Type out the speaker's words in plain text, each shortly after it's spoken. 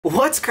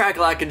What's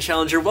crack-lackin'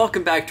 Challenger?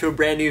 Welcome back to a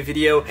brand new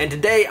video, and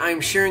today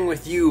I'm sharing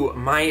with you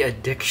my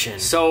addiction.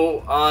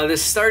 So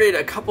this started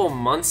a couple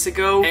months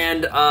ago,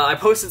 and I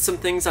posted some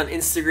things on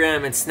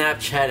Instagram and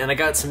Snapchat, and I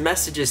got some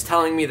messages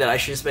telling me that I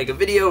should just make a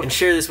video and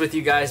share this with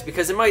you guys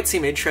because it might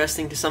seem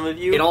interesting to some of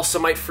you. It also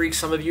might freak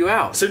some of you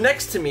out. So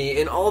next to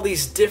me, in all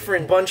these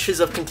different bunches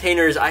of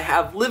containers, I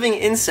have living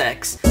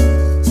insects.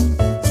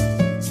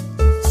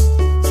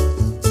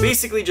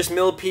 Basically just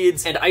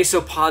millipedes and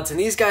isopods, and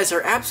these guys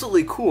are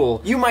absolutely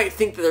cool. You might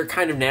think that they're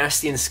kind of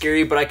nasty and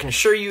scary, but I can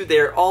assure you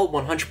they're all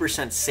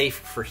 100% safe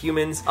for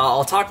humans.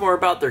 I'll talk more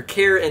about their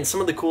care and some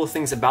of the cool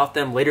things about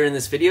them later in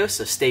this video,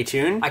 so stay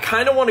tuned. I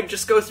kind of want to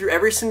just go through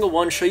every single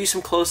one, show you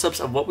some close-ups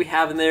of what we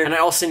have in there, and I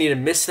also need to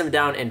mist them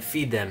down and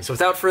feed them. So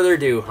without further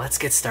ado, let's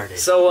get started.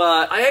 So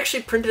I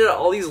actually printed out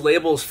all these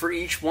labels for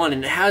each one,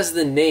 and it has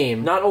the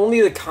name, not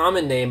only the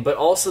common name, but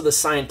also the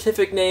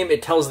scientific name.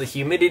 It tells the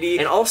humidity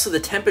and also the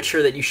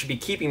temperature that you should be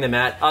keeping them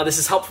at. This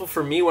is helpful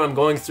for me when I'm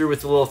going through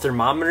with the little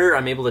thermometer.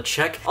 I'm able to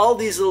check all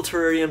these little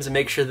terrariums and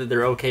make sure that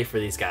they're okay for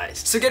these guys.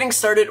 So getting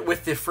started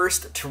with the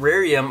first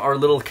terrarium, our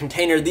little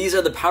container, these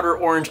are the powder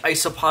orange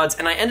isopods,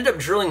 and I ended up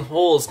drilling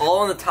holes all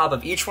on the top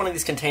of each one of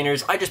these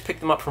containers. I just picked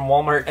them up from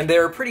Walmart, and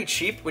they're pretty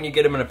cheap when you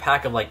get them in a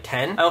pack of like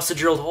 10. I also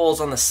drilled holes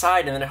on the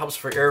side, and then it helps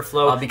for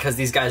airflow because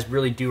these guys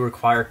really do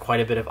require quite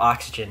a bit of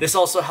oxygen. This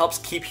also helps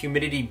keep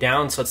humidity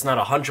down, so it's not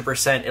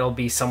 100%. It'll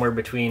be somewhere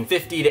between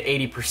 50 to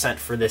 80%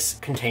 for this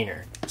container.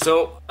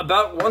 So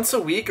about once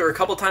a week or a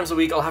couple times a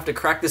week, I'll have to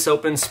crack this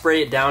open,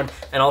 spray it down,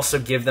 and also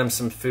give them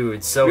some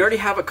food. So we already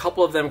have a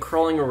couple of them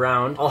crawling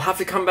around. I'll have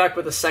to come back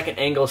with a second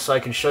angle so I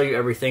can show you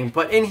everything.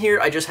 But in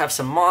here, I just have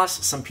some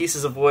moss, some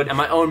pieces of wood, and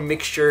my own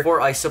mixture for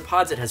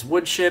isopods. It has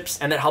wood chips,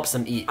 and that helps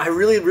them eat. I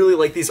really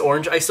like these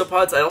orange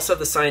isopods. I also have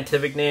the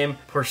scientific name,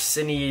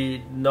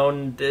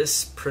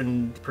 Porcinodontis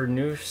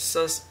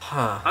pernussus.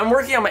 I'm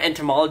working on my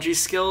entomology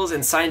skills,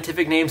 and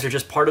scientific names are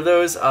just part of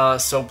those,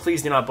 so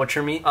please do not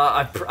butcher me.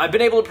 I've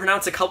been able to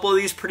pronounce a couple of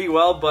these pretty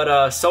well,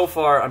 but so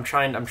far I'm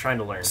trying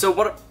to learn. So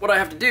what I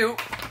have to do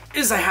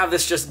is I have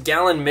this just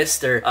gallon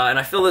mister, and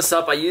I fill this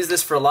up. I use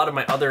this for a lot of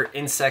my other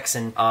insects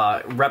and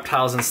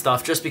reptiles and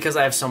stuff. Just because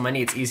I have so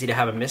many, it's easy to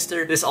have a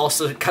mister. This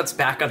also cuts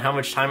back on how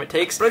much time it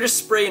takes. But I just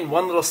spray in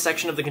one little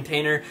section of the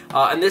container,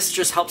 and this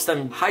just helps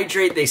them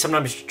hydrate. They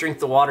sometimes drink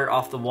the water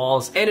off the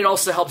walls, and it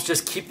also helps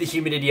just keep the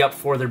humidity up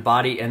for their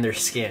body and their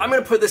skin. I'm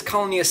gonna put this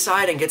colony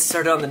aside and get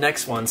started on the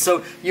next one.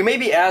 So you may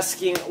be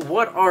asking,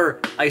 what are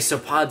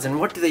isopods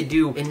and what do they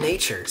do in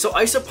nature? So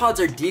isopods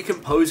are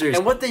decomposers,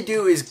 and what they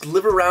do is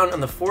live around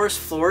on the forest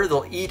floor.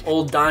 They'll eat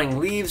old dying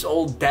leaves,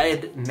 old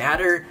dead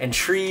matter, and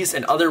trees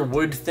and other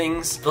wood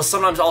things. They'll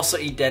sometimes also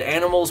eat dead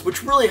animals,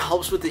 which really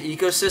helps with the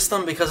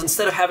ecosystem because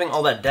instead of having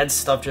all that dead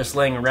stuff just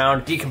laying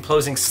around,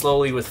 decomposing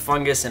slowly with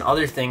fungus and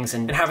other things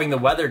and having the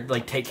weather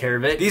like take care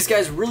of it, these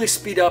guys really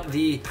speed up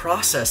the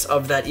process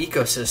of that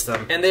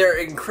ecosystem, and they are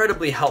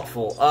incredibly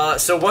helpful.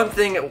 So one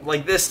thing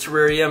like this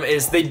terrarium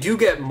is they do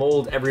get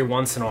mold every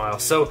once in a while.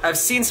 So I've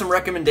seen some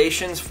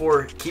recommendations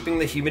for keeping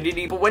the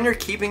humidity, but when you're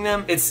keeping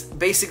them, it's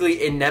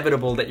basically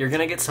inevitable that you're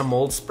gonna get some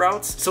mold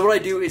sprouts. So what I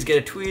do is get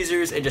a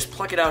tweezers and just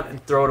pluck it out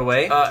and throw it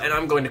away. And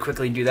I'm going to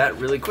quickly do that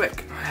really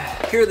quick.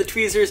 Here are the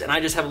tweezers, and I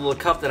just have a little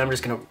cup that I'm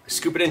just gonna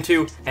scoop it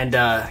into and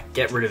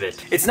get rid of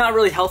it. It's not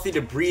really healthy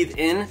to breathe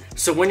in,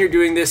 so when you're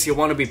doing this, you'll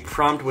wanna be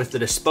prompt with the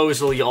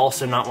disposal. You'll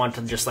also not want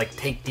to just like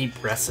take deep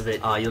breaths of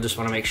it. You'll just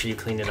wanna make sure you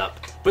clean it up.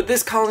 But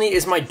this colony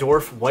is my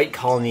Dwarf White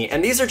colony,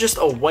 and these are just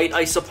a white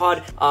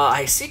isopod.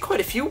 I see quite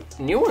a few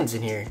new ones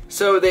in here.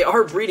 So they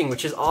are breeding,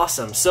 which is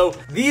awesome. So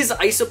these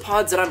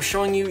isopods that I'm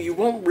showing you, you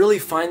won't really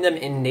find them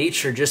in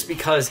nature just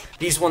because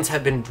these ones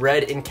have been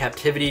bred in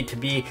captivity to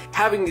be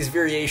having these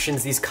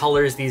variations, these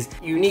colors, these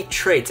unique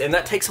traits, and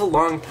that takes a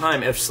long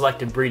time of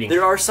selective breeding.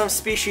 There are some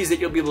species that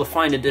you'll be able to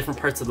find in different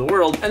parts of the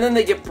world, and then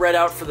they get bred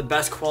out for the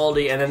best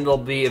quality, and then they'll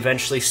be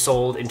eventually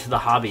sold into the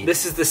hobby.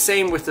 This is the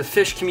same with the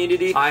fish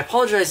community. I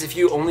apologize if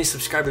you only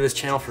subscribe to this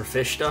channel for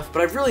fish stuff,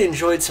 but I've really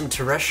enjoyed some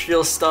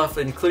terrestrial stuff,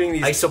 including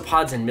these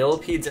isopods and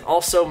millipedes, and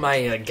also my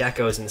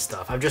geckos and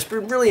stuff. I've just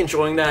been really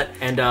enjoying that,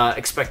 and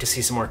expect to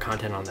see some more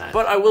content on that.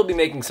 But I will be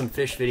making some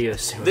fish videos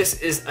soon.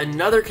 This is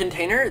another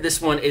container.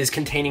 This one is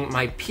containing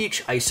my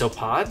peach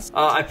isopods.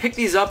 I picked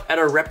these up at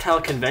a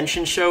reptile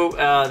convention show.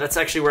 That's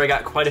actually where I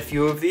got quite a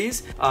few of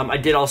these. I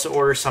did also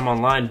order some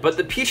online, but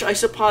the peach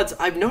isopods,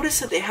 I've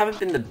noticed that they haven't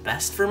been the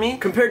best for me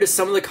compared to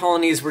some of the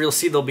colonies where you'll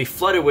see they'll be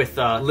flooded with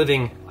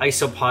living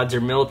isopods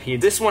or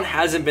millipedes. This one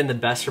hasn't been the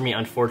best for me,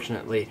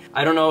 unfortunately.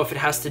 I don't know if it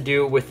has to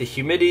do with the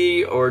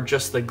humidity or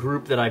just the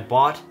group that I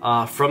bought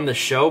from the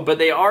show, but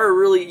they are a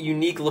really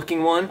unique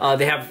looking one.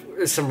 They have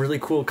some really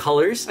cool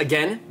colors.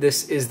 Again,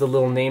 this is the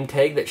little name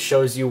tag that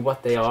shows you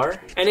what they are.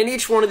 And in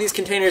each one of these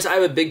containers, I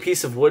have a big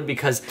piece of wood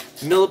because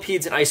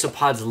millipedes and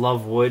isopods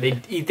love wood.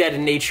 They eat that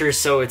in nature,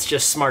 so it's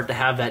just smart to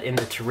have that in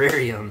the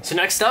terrarium. So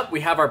next up,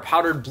 we have our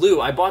powdered blue.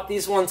 I bought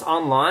these ones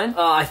online.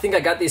 I think I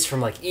got these from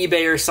like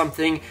eBay or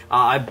something.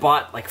 I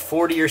bought like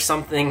 40 or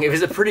something. It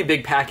was a pretty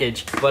big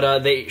package, but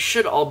they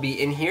should all be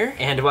in here.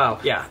 And wow,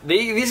 yeah,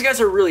 these guys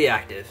are really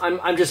active.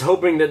 I'm just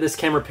hoping that this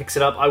camera picks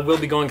it up. I will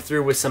be going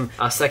through with some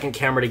second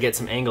camera to get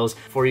some angles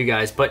for you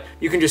guys, but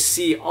you can just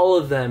see all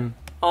of them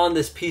on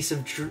this piece of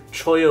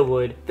cholla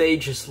wood. They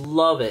just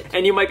love it.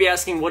 And you might be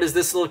asking, what is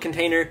this little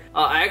container?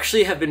 I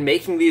actually have been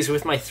making these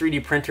with my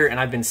 3D printer and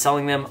I've been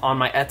selling them on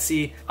my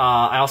Etsy.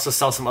 I also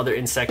sell some other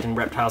insect and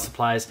reptile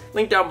supplies.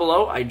 Link down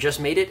below. I just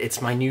made it. It's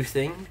my new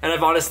thing. And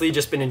I've honestly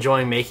just been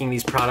enjoying making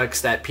these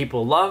products that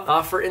people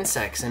love for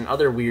insects and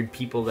other weird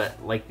people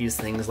that like these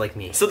things like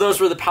me. So those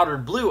were the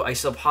powdered blue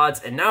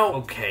isopods, and now,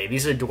 okay,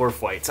 these are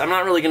dwarf whites. I'm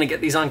not really gonna get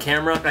these on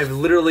camera. I've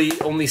literally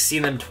only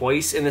seen them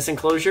twice in this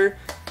enclosure.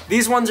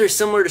 These ones are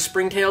similar to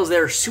springtails.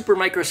 They're super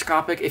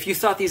microscopic. If you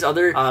thought these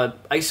other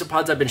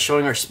isopods I've been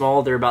showing are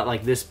small, they're about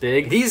like this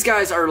big. These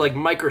guys are like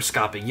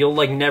microscopic. You'll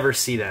like never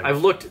see them.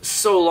 I've looked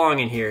so long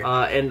in here,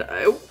 and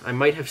I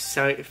might have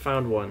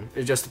found one.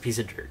 It's just a piece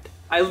of dirt.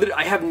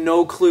 I have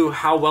no clue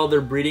how well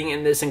they're breeding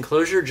in this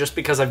enclosure just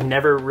because I've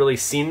never really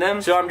seen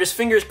them. So I'm just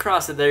fingers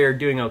crossed that they are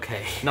doing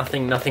okay.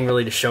 Nothing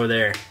really to show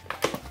there.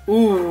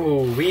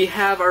 Ooh, we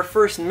have our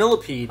first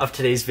millipede of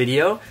today's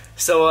video.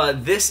 So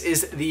this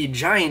is the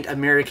giant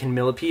American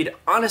millipede.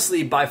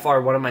 Honestly, by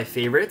far one of my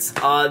favorites.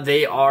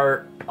 They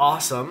are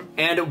awesome.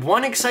 And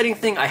one exciting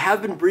thing, I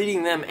have been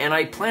breeding them and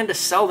I plan to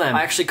sell them.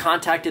 I actually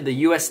contacted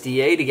the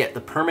USDA to get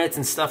the permits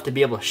and stuff to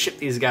be able to ship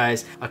these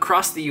guys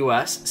across the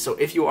US. So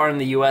if you are in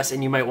the US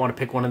and you might want to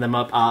pick one of them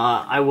up,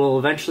 I will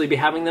eventually be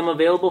having them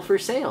available for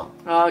sale.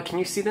 Can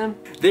you see them?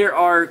 There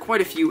are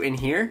quite a few in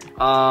here.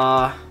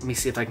 Let me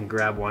see if I can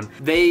grab one.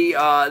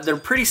 They're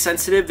pretty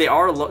sensitive. They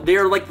are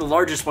like the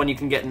largest one you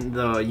can get in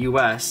the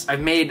US.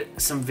 I've made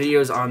some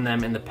videos on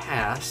them in the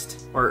past,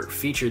 or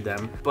featured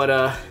them, but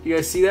you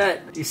guys see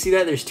that? You see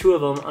that? There's two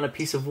of them on a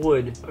piece of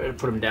wood. I'm gonna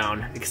put them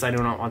down because I do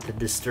not want to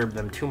disturb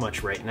them too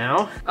much right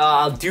now.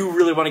 I do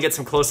really want to get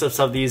some close-ups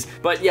of these,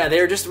 but yeah,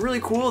 they're just really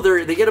cool.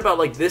 They get about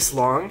like this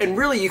long, and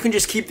really you can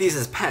just keep these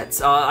as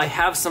pets. I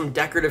have some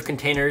decorative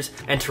containers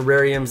and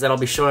terrariums that I'll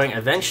be showing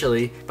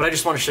eventually, but I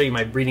just want to show you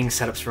my breeding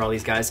setups for all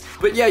these guys.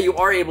 But yeah, you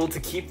are able to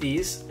keep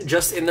these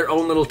just in their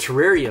own little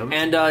terrarium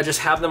and just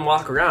have them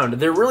walk around.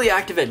 They're really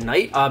active at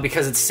night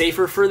because it's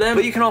safer for them,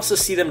 but you can also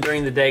see them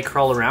during the day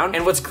crawl around.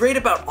 And what's great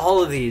about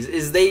all of these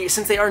is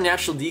since they are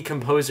natural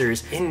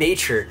decomposers in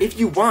nature, if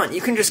you want,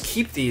 you can just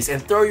keep these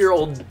and throw your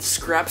old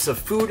scraps of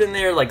food in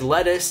there, like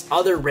lettuce,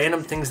 other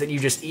random things that you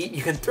just eat.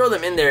 You can throw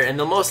them in there and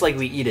they'll most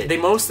likely eat it. They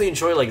mostly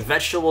enjoy like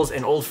vegetables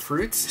and old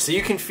fruits, so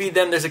you can feed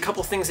them. There's a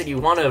couple things that you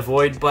want to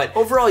avoid, but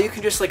overall you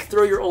can just like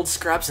throw your old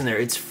scraps in there.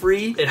 It's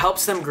free, it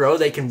helps them grow,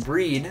 they can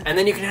breed, and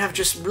then you can have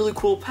just really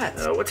cool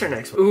pets. What's our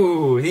next one?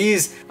 Ooh,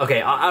 these,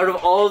 okay, out of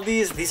all of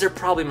these are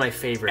probably my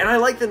favorite. And I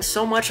like them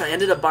so much, I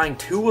ended up buying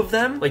two of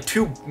them, like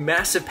two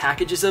massive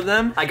packages of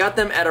them. I got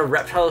them at a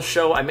reptile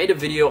show. I made a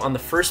video on the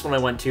first one I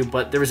went to,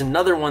 but there was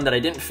another one that I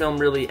didn't film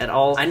really at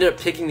all. I ended up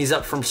picking these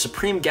up from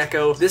Supreme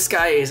Gecko. This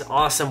guy is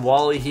awesome,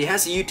 Wally. He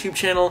has a YouTube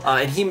channel,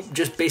 and he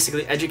just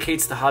basically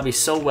educates the hobby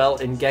so well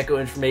in gecko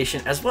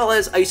information, as well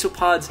as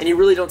isopods, and you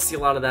really don't see a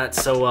lot of that,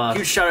 so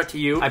huge shout out to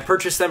you. I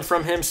purchased them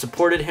from him,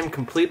 supported him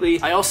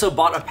completely. I also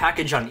bought a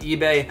package on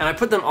eBay, and I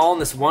put them all in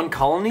this one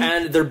colony,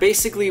 and they're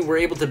basically were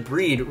able to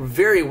breed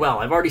very well.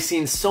 I've already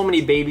seen so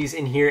many babies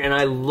in here, and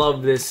I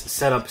love this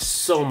setup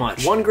so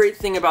much. One great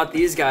thing about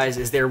these guys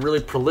is they're really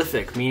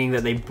prolific, meaning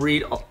that they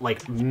breed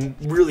like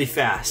really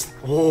fast.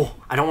 Oh,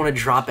 I don't want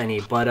to drop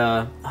any, but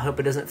I hope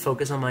it doesn't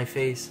focus on my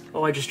face.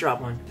 Oh, I just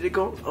dropped one. Did it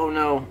go? Oh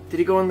no. Did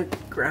it go on the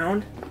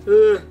ground?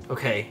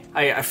 Okay,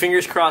 I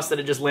fingers crossed that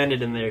it just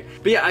landed in there.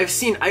 But yeah, I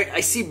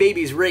see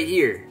babies right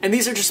here. And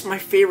these are just my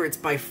favorites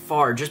by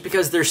far, just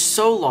because they're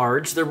so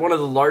large. They're one of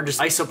the largest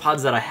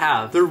isopods that I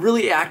have. They're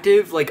really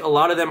active, like a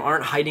lot of them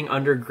aren't hiding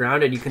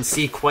underground, and you can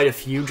see quite a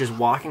few just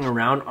walking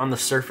around on the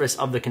surface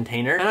of the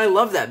container. And I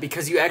love that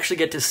because you actually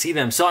get to see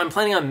them. So I'm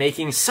planning on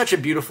making such a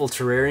beautiful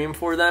terrarium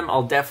for them.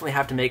 I'll definitely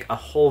have to make a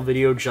whole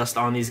video just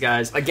on these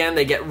guys. Again,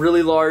 they get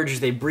really large,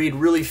 they breed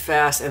really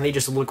fast, and they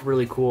just look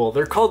really cool.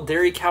 They're called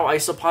dairy cow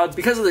isopods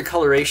because of their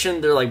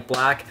coloration. They're like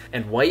black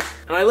and white.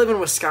 And I live in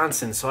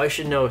Wisconsin, so I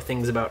should know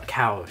things about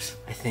cows,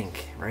 I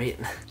think, right?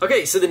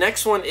 Okay, so the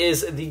next one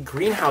is the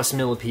greenhouse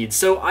millipede.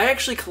 So I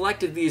actually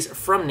collected these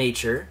from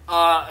nature.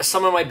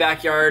 Some in my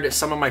backyard,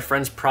 some some of my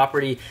friends'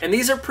 property, and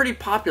these are pretty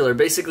popular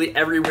basically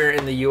everywhere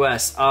in the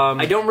US.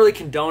 I don't really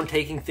condone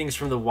taking things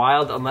from the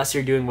wild unless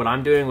you're doing what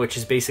I'm doing, which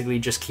is basically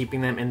just keeping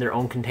them in their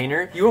own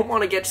container. You won't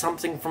want to get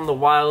something from the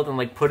wild and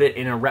like put it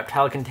in a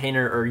reptile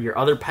container or your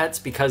other pets,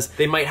 because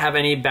they might have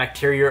any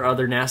bacteria or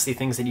other nasty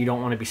things that you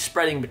don't want to be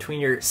spreading between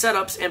your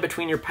setups and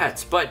between your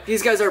pets. But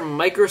these guys are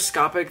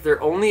microscopic.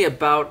 They're only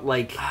about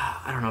like,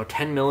 I don't know,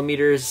 10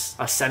 millimeters,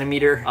 a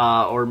centimeter,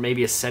 or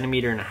maybe a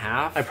centimeter and a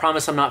half. I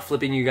promise I'm not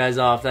flipping you guys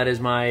off. That is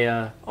my,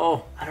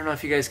 oh, I don't know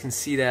if you guys can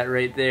see that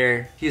right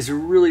there. He's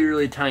really,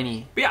 really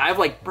tiny. But yeah, I have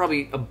like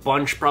probably a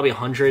bunch, probably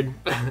 100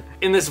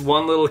 in this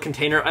one little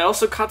container. I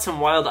also caught some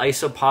wild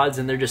isopods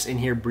and they're just in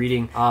here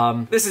breeding.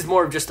 This is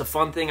more of just a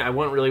fun thing. I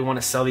wouldn't really want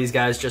to sell these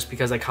guys just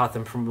because I caught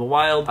them from the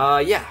wild.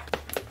 Yeah.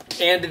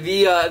 And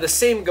the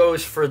same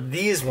goes for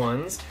these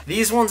ones.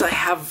 These ones I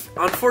have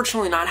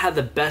unfortunately not had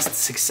the best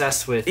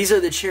success with. These are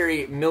the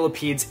cherry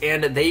Millipedes,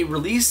 and they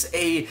release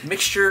a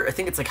mixture, I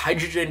think it's like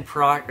hydrogen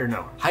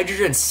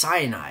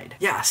cyanide.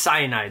 Yeah,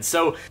 cyanide.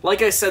 So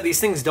like I said, these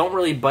things don't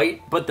really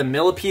bite, but the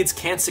Millipedes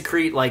can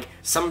secrete, like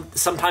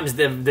sometimes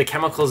the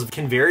chemicals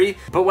can vary,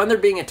 but when they're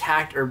being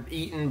attacked or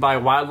eaten by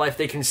wildlife,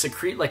 they can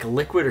secrete like a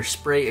liquid or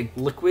spray a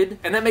liquid,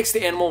 and that makes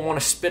the animal want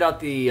to spit out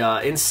the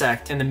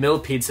insect and the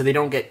millipede so they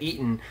don't get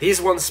eaten. These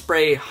ones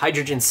spray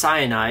hydrogen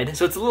cyanide,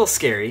 so it's a little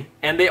scary,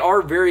 and they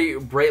are very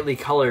brightly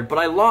colored, but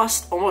I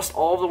lost almost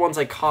all of the ones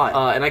I caught,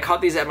 and I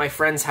caught these at my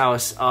friend's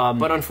house,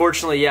 but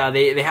unfortunately, yeah,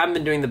 they haven't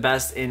been doing the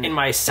best in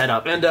my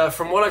setup, and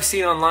from what I've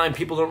seen online,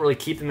 people don't really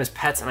keep them as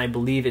pets, and I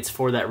believe it's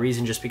for that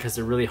reason, just because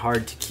they're really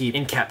hard to keep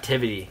in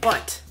captivity.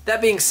 But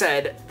that being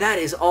said, that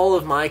is all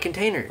of my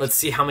containers. Let's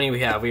see how many we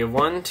have. We have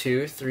 1,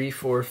 2, 3,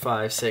 4,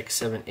 5, 6,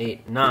 7,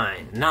 8,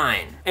 9.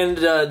 9. And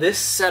this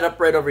setup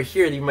right over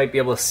here that you might be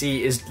able to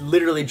see is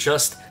literally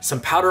just some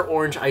powder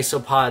orange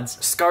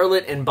isopods,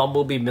 scarlet and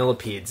bumblebee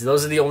millipedes.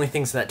 Those are the only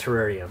things in that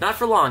terrarium. Not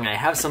for long, I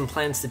have some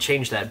plans to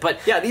change that. But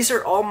yeah, these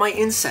are all my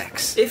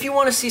insects. If you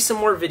want to see some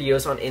more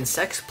videos on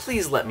insects,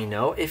 please let me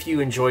know. If you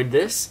enjoyed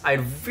this,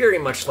 I'd very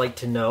much like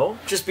to know,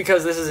 just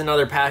because this is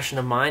another passion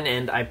of mine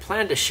and I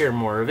plan to share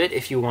more of it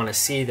if you want to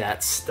see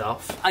that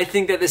stuff. I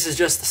think that this is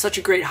just such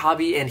a great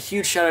hobby, and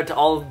huge shout out to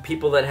all of the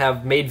people that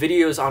have made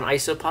videos on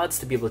isopods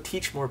to be able to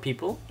teach more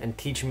people and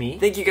teach me.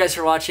 Thank you guys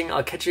for watching.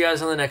 I'll catch you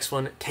guys on the next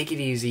one. Take it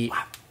easy.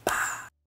 Wow.